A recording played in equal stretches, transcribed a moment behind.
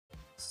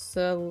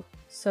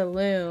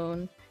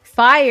Saloon.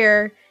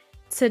 Fire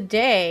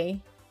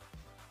today.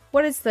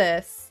 What is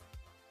this?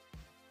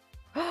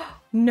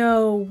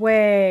 No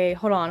way.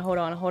 Hold on.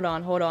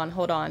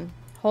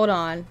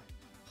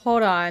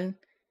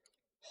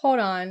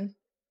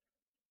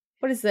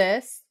 What is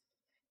this?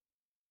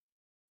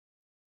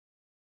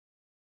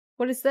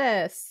 What is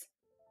this?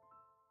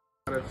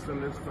 Gotta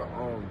send this to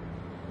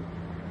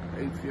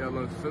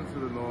ATL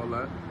Uncensored and all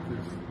that.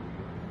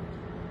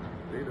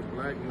 They the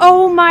black.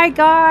 Oh my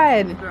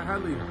god! The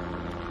heli.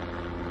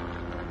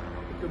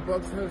 The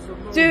Buckhead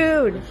Saloon.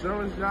 Dude!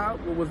 Insurance job,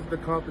 or was it the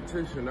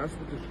competition? That's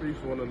what the streets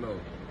want to know.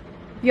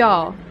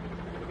 Y'all.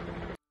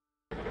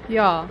 I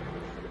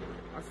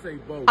say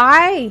both.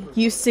 I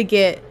used to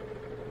get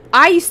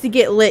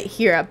lit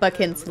here at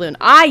Buckhead Saloon.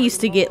 I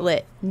used to get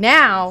lit.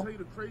 Now,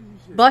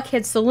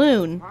 Buckhead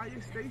Saloon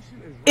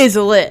is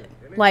lit.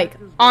 Like,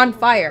 on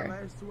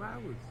fire.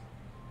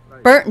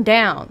 Burnt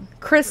down.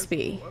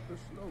 Crispy.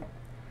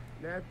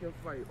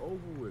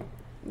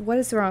 What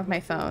is wrong with my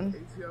phone?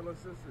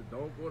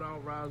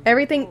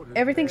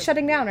 Everything's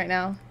shutting down right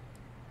now.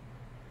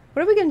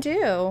 What are we gonna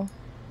do?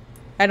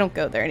 I don't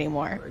go there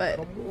anymore, but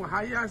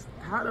How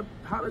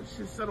the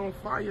shit set on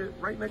fire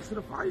right next to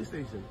the fire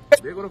station?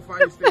 They go to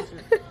fire station,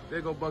 they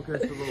go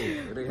Buckhead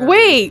Saloon.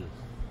 Wait,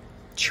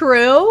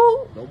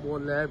 true? No more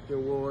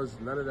napkin wars,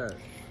 none of that.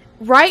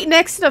 Right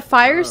next to the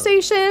fire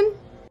station?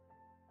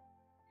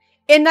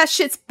 And that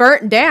shit's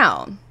burnt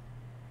down.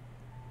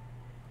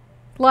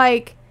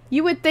 Like,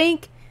 you would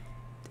think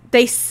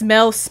they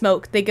smell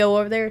smoke. They go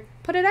over there,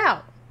 put it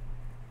out.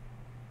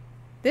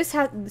 This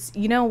has,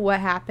 you know what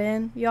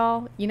happened,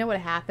 y'all? You know what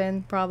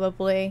happened,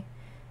 probably?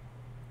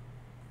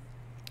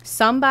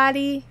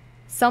 Somebody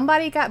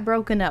got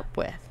broken up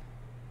with.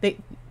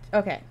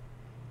 Okay.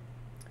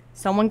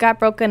 Someone got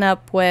broken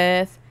up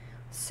with,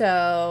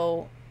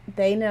 so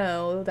they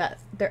know that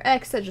their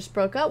ex that just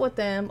broke up with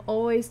them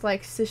always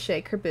likes to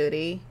shake her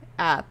booty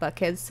at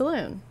Buckhead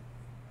Saloon.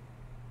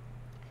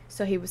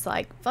 So he was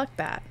like, fuck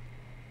that.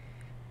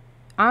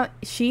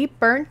 She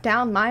burnt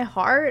down my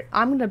heart.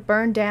 I'm going to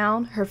burn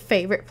down her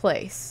favorite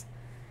place.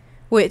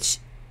 Which,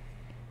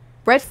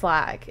 red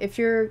flag. If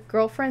your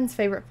girlfriend's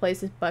favorite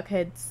place is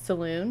Buckhead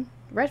Saloon,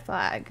 red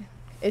flag.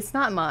 It's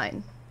not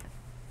mine.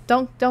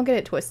 Don't get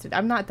it twisted.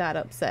 I'm not that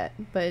upset,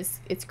 but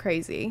it's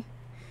crazy.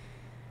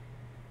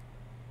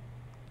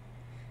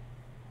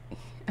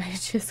 I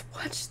just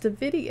watched the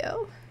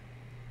video.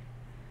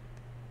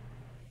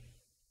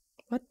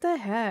 What the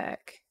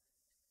heck?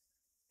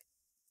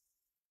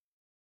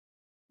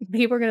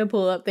 People are gonna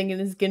pull up thinking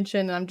it's Genshin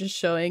and I'm just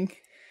showing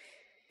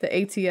the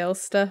ATL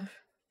stuff.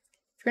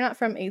 If you're not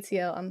from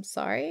ATL, I'm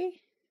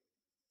sorry.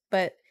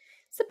 But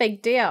it's a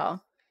big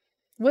deal.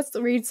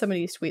 Read some of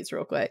these tweets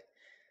real quick.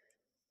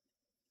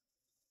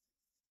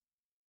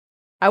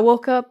 I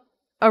woke up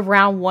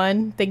around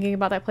 1 thinking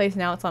about that place,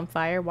 now it's on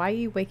fire. Why are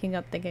you waking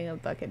up thinking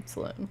of Buckhead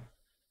Saloon?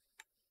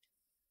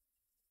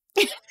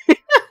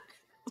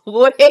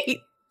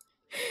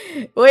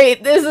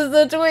 Wait, this is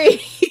the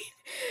tweet.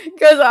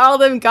 Because all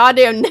them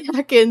goddamn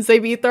napkins they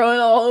be throwing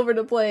all over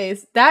the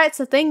place. That's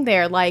the thing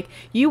there. Like,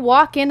 you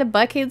walk into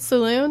Buckhead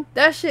Saloon,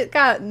 that shit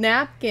got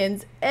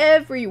napkins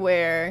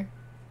everywhere.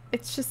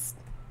 It's just...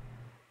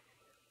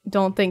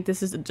 Don't think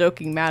this is a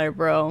joking matter,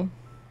 bro.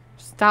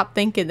 Stop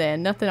thinking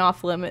then. Nothing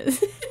off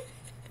limits.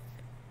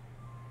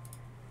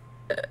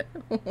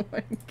 Oh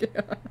my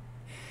god.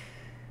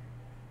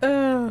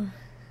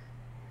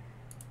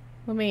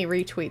 Let me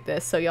retweet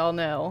this so y'all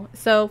know.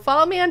 So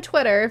follow me on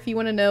Twitter if you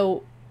want to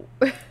know...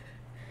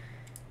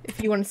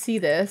 if you want to see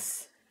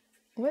this.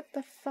 What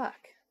the fuck?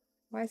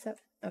 Why is that?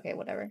 Okay,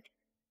 whatever.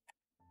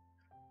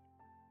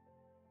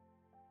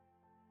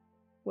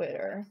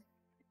 Twitter.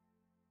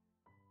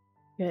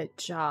 Good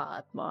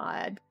job,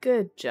 mod.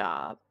 Good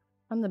job.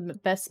 I'm the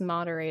best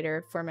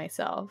moderator for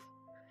myself.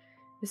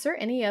 Is there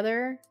any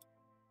other...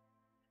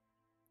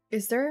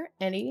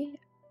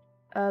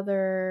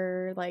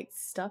 like,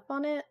 stuff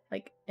on it?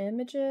 Like,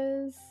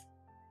 images?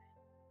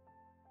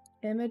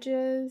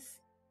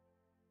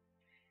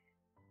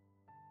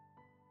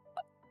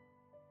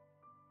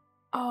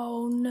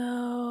 Oh no.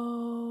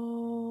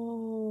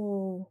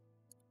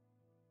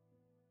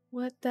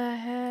 What the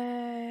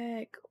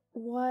heck?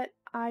 What?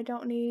 I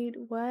don't need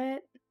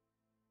what?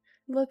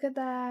 Look at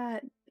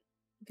that.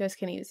 You guys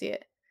can't even see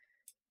it.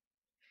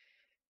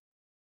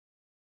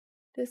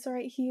 This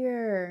right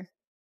here.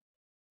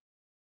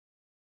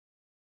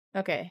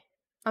 Okay.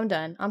 I'm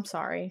done. I'm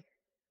sorry.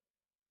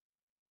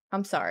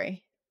 Let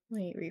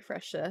me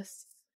refresh this.